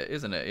 this is it,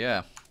 isn't it?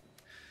 Yeah.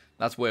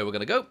 That's where we're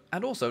going to go.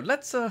 And also,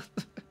 let's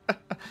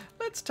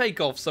let's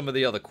take off some of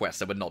the other quests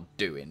that we're not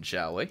doing,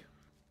 shall we?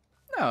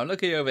 No,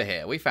 looky over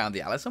here. We found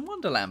the Alice in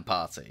Wonderland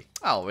party.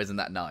 Oh, isn't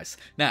that nice?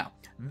 Now,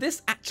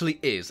 this actually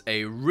is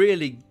a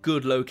really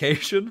good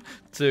location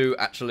to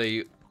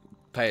actually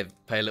pay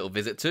a little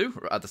visit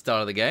to at the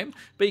start of the game,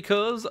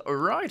 because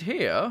right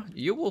here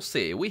you will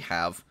see we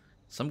have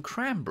some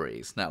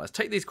cranberries. Now, let's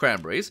take these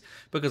cranberries,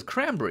 because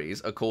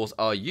cranberries, of course,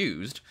 are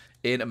used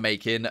in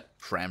making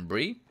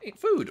cranberry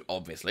food.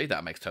 Obviously,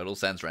 that makes total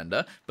sense,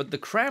 Render. But the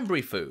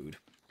cranberry food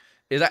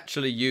is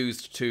actually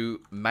used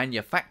to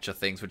manufacture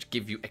things which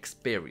give you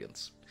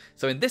experience.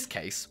 So in this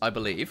case, I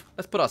believe,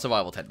 let's put our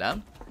survival tent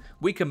down,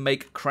 we can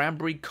make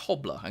cranberry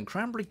cobbler. And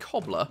cranberry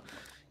cobbler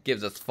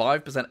gives us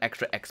 5%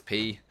 extra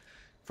XP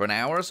for an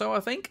hour or so,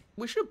 I think.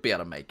 We should be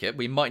able to make it.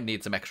 We might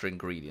need some extra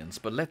ingredients,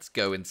 but let's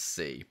go and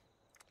see.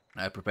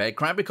 I prepared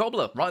cranberry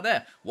cobbler, right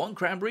there. 1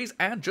 cranberries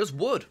and just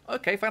wood.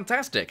 Okay,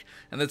 fantastic.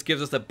 And this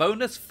gives us a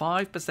bonus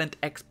 5%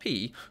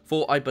 XP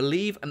for, I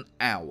believe, an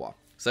hour.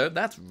 So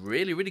that's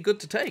really, really good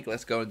to take.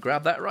 Let's go and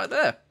grab that right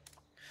there.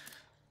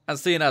 And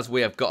seeing as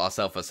we have got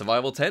ourselves a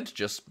survival tent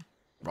just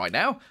right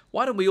now,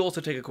 why don't we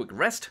also take a quick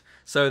rest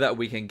so that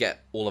we can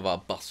get all of our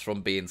buffs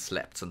from being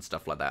slept and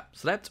stuff like that.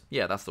 Slept?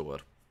 Yeah, that's the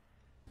word.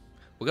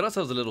 We've got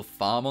ourselves a little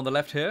farm on the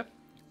left here.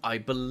 I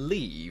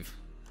believe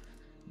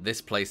this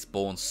place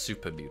spawns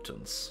super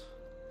mutants.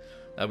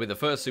 That'll be the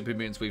first super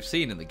mutants we've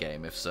seen in the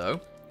game, if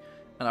so.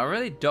 And I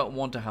really don't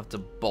want to have to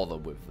bother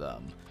with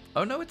them.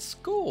 Oh no, it's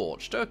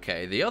Scorched.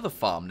 Okay, the other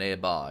farm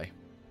nearby.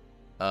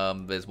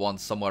 There's one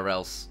somewhere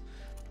else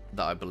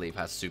that I believe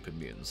has super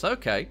mutants.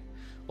 Okay.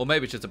 Or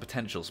maybe it's just a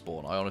potential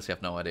spawn. I honestly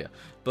have no idea.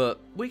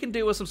 But we can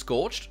deal with some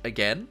Scorched.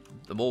 Again,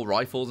 the more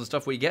rifles and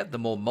stuff we get, the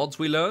more mods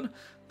we learn,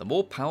 the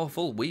more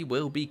powerful we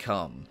will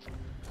become.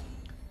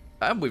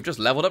 And we've just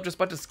leveled up just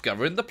by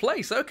discovering the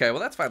place. Okay, well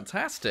that's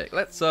fantastic.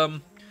 Let's,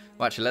 well,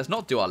 actually, let's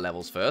not do our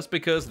levels first,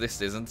 because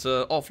this isn't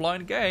an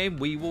offline game.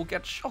 We will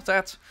get shot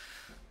at.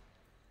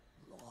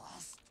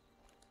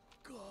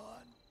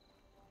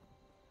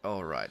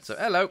 Alright, so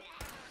hello.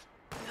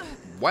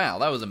 Wow,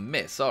 that was a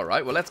miss.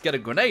 Alright, well let's get a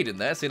grenade in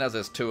there, seeing as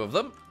there's 2 of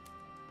them.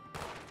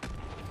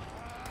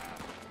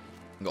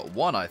 Got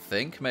 1, I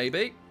think,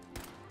 maybe.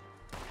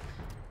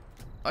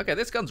 Okay,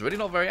 this gun's really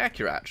not very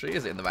accurate, actually,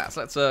 is it, in the VATS?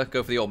 Let's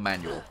go for the old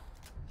manual.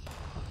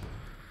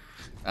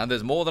 And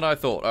there's more than I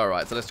thought.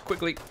 Alright, so let's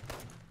quickly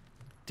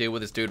deal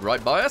with this dude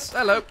right by us.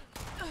 Hello.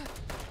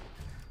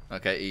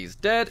 Okay, he's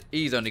dead.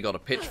 He's only got a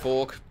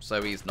pitchfork,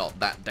 so he's not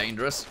that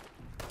dangerous.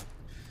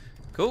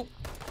 Cool.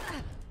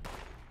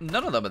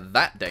 None of them are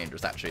that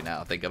dangerous, actually, now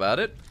I think about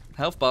it.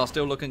 Health bar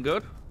still looking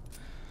good.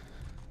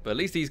 But at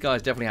least these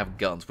guys definitely have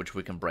guns, which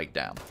we can break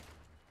down.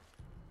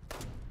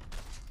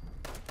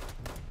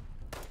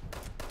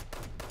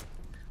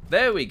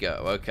 There we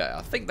go. Okay,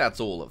 I think that's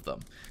all of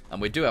them.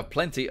 And we do have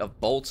plenty of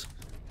bolt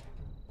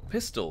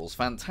pistols.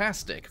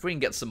 Fantastic. If we can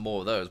get some more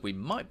of those, we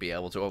might be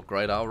able to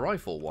upgrade our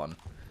rifle one.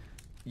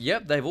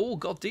 Yep, they've all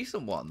got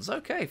decent ones.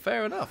 Okay,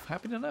 fair enough.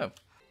 Happy to know.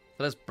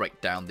 So let's break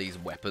down these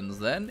weapons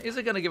then. Is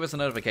it going to give us a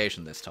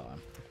notification this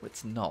time?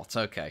 It's not.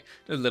 Okay.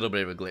 A little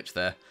bit of a glitch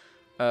there.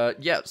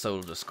 Yeah, so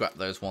we'll just scrap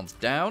those ones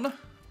down.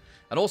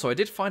 And also, I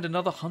did find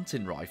another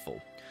hunting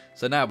rifle.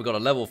 So now we've got a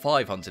level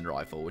 5 hunting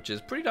rifle, which is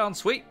pretty darn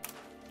sweet.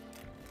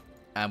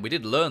 And we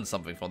did learn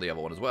something from the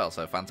other one as well,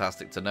 so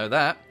fantastic to know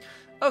that.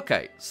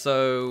 Okay,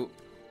 so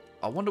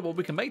I wonder what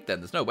we can make then.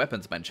 There's no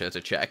weapons bench here to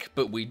check,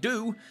 but we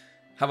do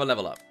have a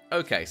level up.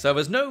 Okay, so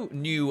there's no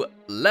new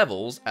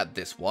levels at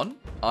this one.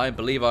 I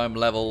believe I'm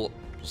level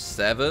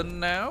 7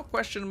 now,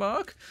 question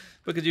mark?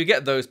 Because you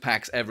get those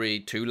packs every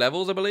 2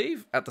 levels, I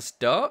believe, at the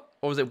start.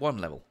 Or is it 1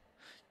 level?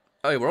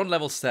 Oh, we're on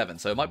level 7,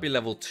 so it might be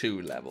level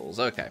 2 levels.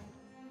 Okay.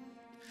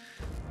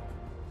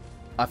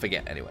 I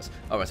forget, anyways.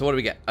 Alright, so what do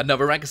we get?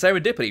 Another rank of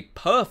serendipity.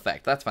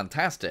 Perfect, that's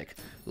fantastic.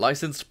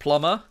 Licensed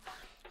plumber.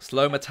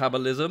 Slow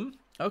metabolism.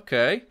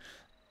 Okay.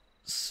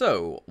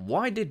 So,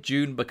 why did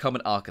June become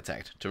an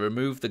architect? To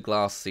remove the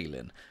glass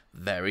ceiling.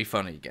 Very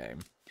funny game.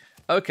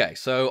 Okay,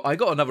 so I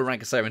got another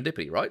rank of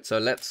serendipity, right? So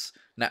let's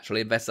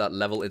naturally invest that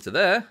level into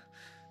there.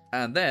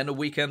 And then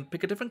we can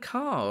pick a different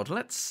card.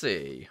 Let's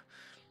see.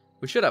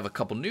 We should have a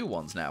couple new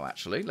ones now,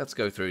 actually. Let's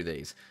go through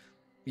these.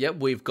 Yep,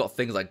 we've got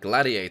things like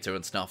Gladiator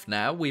and stuff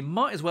now. We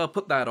might as well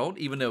put that on,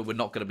 even though we're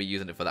not going to be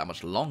using it for that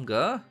much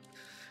longer.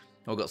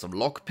 We've got some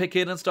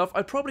lockpicking and stuff.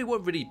 I probably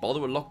won't really bother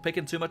with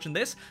lockpicking too much in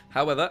this.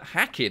 However,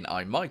 hacking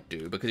I might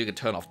do, because you can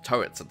turn off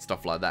turrets and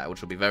stuff like that,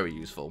 which will be very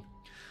useful.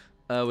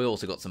 We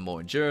also got some more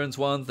endurance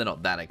ones. They're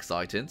not that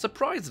exciting.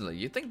 Surprisingly,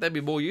 you'd think they'd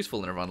be more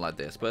useful in a run like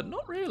this, but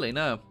not really,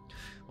 no.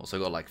 Also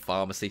got like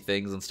pharmacy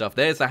things and stuff.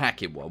 There's the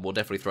hacking one. We'll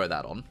definitely throw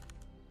that on.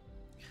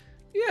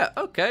 Yeah,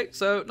 okay,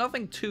 so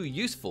nothing too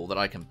useful that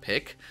I can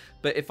pick,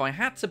 but if I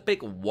had to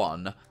pick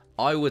one,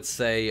 I would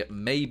say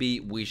maybe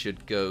we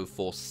should go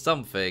for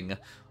something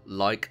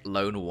like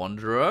Lone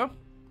Wanderer,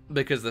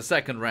 because the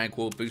second rank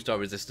will boost our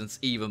resistance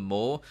even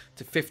more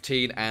to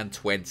 15 and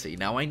 20.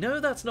 Now, I know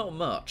that's not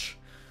much,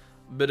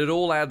 but it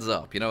all adds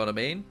up, you know what I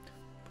mean?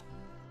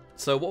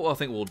 So what I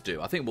think we'll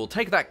do, I think we'll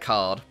take that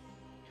card,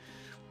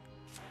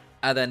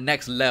 and then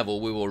next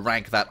level we will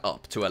rank that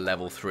up to a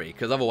level 3,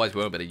 because otherwise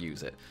we won't be able to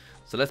use it.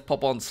 So let's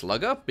pop on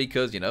Slugger,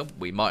 because, you know,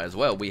 we might as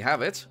well. We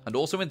have it. And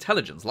also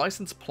Intelligence,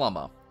 Licensed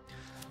Plumber.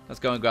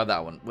 Let's go and grab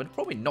that one. We're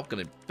probably not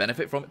going to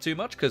benefit from it too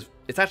much, because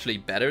it's actually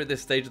better at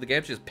this stage of the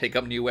game to just pick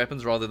up new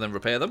weapons rather than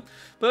repair them.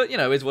 But, you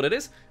know, is what it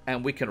is.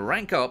 And we can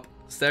rank up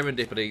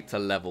Serendipity to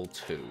level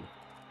 2.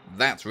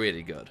 That's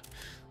really good.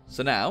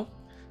 So now,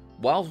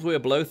 whilst we're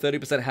below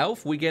 30%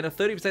 health, we gain a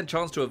 30%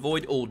 chance to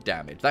avoid all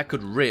damage. That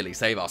could really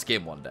save our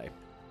skin one day.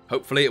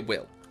 Hopefully it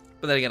will.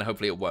 But then again,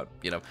 hopefully it won't,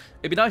 you know.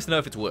 It'd be nice to know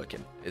if it's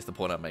working, is the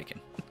point I'm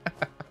making.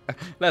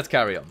 Let's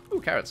carry on.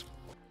 Ooh, carrots.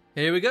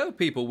 Here we go,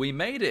 people. We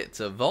made it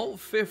to Vault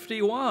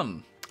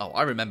 51. Oh,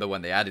 I remember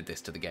when they added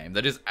this to the game.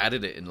 They just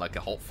added it in like a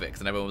hotfix,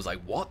 and everyone was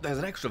like, what? There's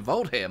an extra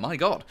vault here, my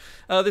god.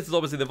 This is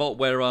obviously the vault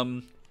where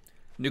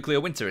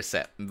Nuclear Winter is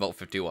set in Vault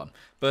 51.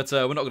 But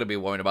we're not going to be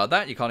worrying about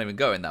that. You can't even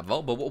go in that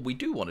vault. But what we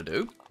do want to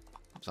do,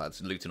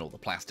 besides looting all the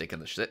plastic and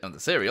the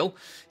cereal,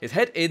 is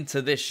head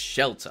into this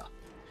shelter.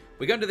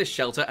 We go into this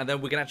shelter, and then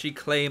we can actually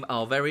claim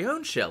our very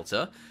own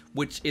shelter,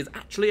 which is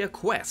actually a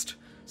quest.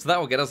 So that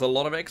will get us a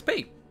lot of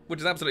XP, which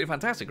is absolutely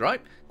fantastic,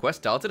 right? Quest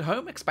started,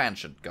 home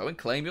expansion. Go and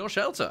claim your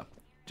shelter.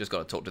 Just got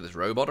to talk to this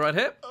robot right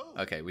here.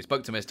 Okay, we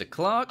spoke to Mr.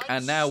 Clark,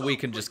 and now we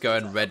can just go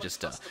and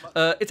register.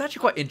 It's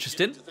actually quite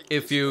interesting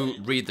if you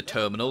read the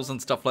terminals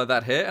and stuff like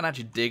that here, and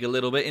actually dig a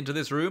little bit into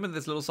this room and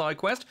this little side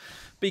quest,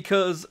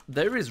 because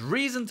there is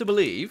reason to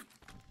believe...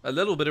 a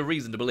little bit of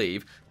reason to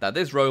believe that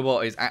this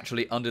robot is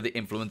actually under the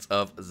influence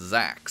of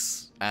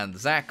Zax. And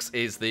Zax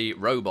is the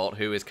robot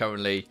who is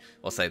currently,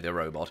 or say the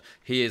robot,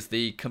 he is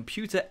the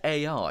computer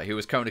AI who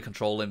is currently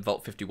controlling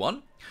Vault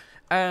 51.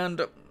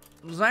 And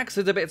Zax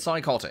is a bit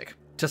psychotic,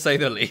 to say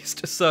the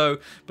least. So,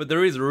 but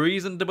there is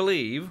reason to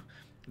believe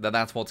that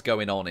that's what's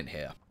going on in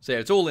here. So yeah,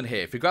 it's all in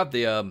here. If you grab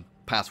the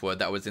password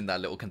that was in that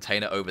little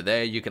container over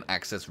there, you can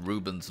access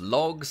Ruben's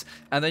logs,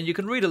 and then you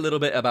can read a little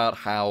bit about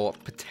how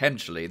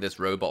potentially this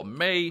robot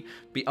may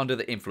be under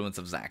the influence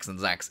of Zax, and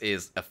Zax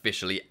is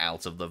officially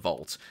out of the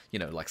vault. You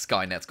know, like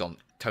Skynet's gone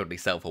totally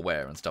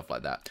self-aware and stuff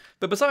like that.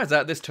 But besides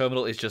that, this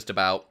terminal is just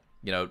about,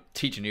 you know,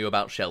 teaching you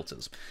about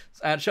shelters.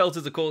 And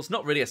shelters, of course,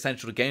 not really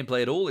essential to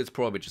gameplay at all. It's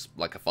probably just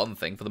like a fun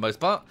thing for the most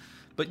part.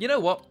 But you know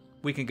what?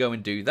 We can go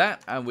and do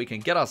that, and we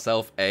can get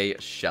ourselves a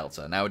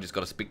shelter. Now we just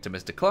got to speak to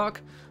Mr. Clark,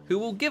 who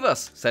will give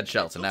us said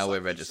shelter. Now we're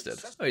registered.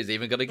 Oh, he's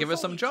even going to give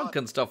us some junk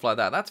and stuff like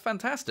that. That's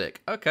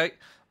fantastic. Okay.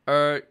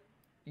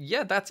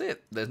 Yeah, that's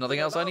it. There's nothing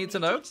else I need to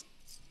know.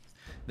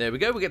 There we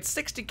go. We get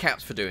 60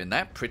 caps for doing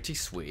that. Pretty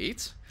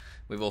sweet.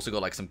 We've also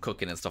got like some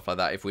cooking and stuff like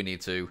that if we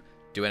need to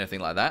do anything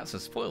like that. So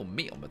spoiled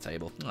meat on the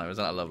table. Oh,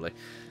 isn't that lovely?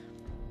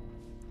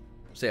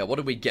 So yeah, what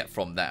did we get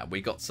from that? We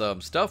got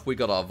some stuff. We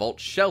got our vault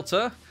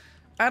shelter.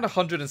 And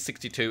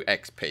 162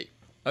 XP.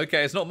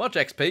 Okay, it's not much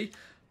XP,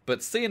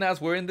 but seeing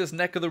as we're in this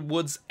neck of the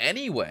woods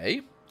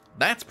anyway,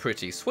 that's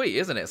pretty sweet,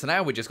 isn't it? So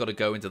now we just got to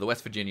go into the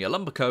West Virginia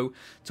Lumber Co.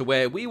 to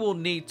where we will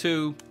need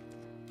to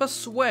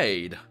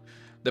persuade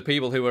the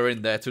people who are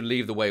in there to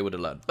leave the Wayward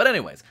alone. But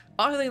anyways,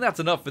 I think that's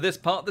enough for this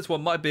part. This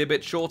one might be a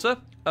bit shorter.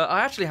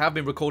 I actually have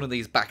been recording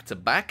these back to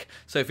back,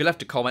 so if you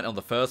left a comment on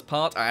the first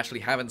part, I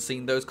actually haven't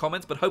seen those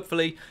comments, but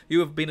hopefully you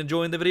have been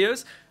enjoying the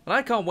videos. And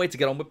I can't wait to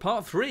get on with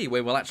part 3,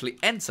 where we'll actually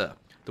enter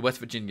the West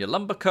Virginia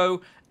Lumber Co.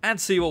 and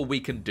see what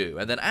we can do.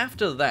 And then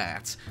after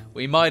that,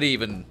 we might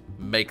even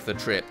make the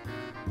trip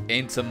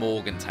into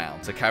Morgantown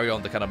to carry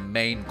on the kind of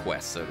main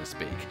quest, so to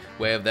speak,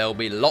 where there'll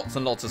be lots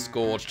and lots of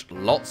Scorched,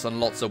 lots and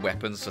lots of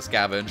weapons to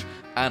scavenge,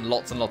 and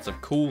lots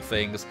of cool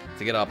things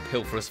to get our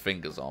pilferous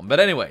fingers on. But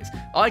anyways,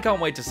 I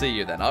can't wait to see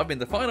you then. I've been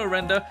the final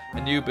render,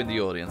 and you've been the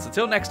audience.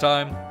 Until next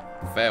time,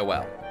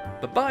 farewell.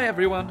 Bye-bye,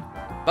 everyone.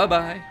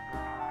 Bye-bye.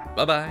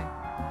 Bye-bye.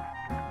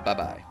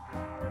 Bye-bye.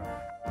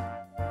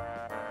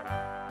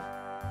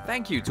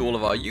 thank you to all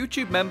of our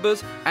YouTube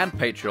members and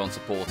Patreon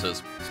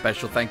supporters.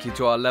 Special thank you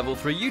to our level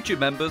 3 YouTube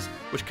members,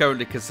 which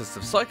currently consists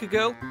of Psycho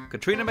Girl,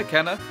 Katrina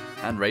McKenna,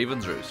 and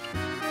Raven's Roost.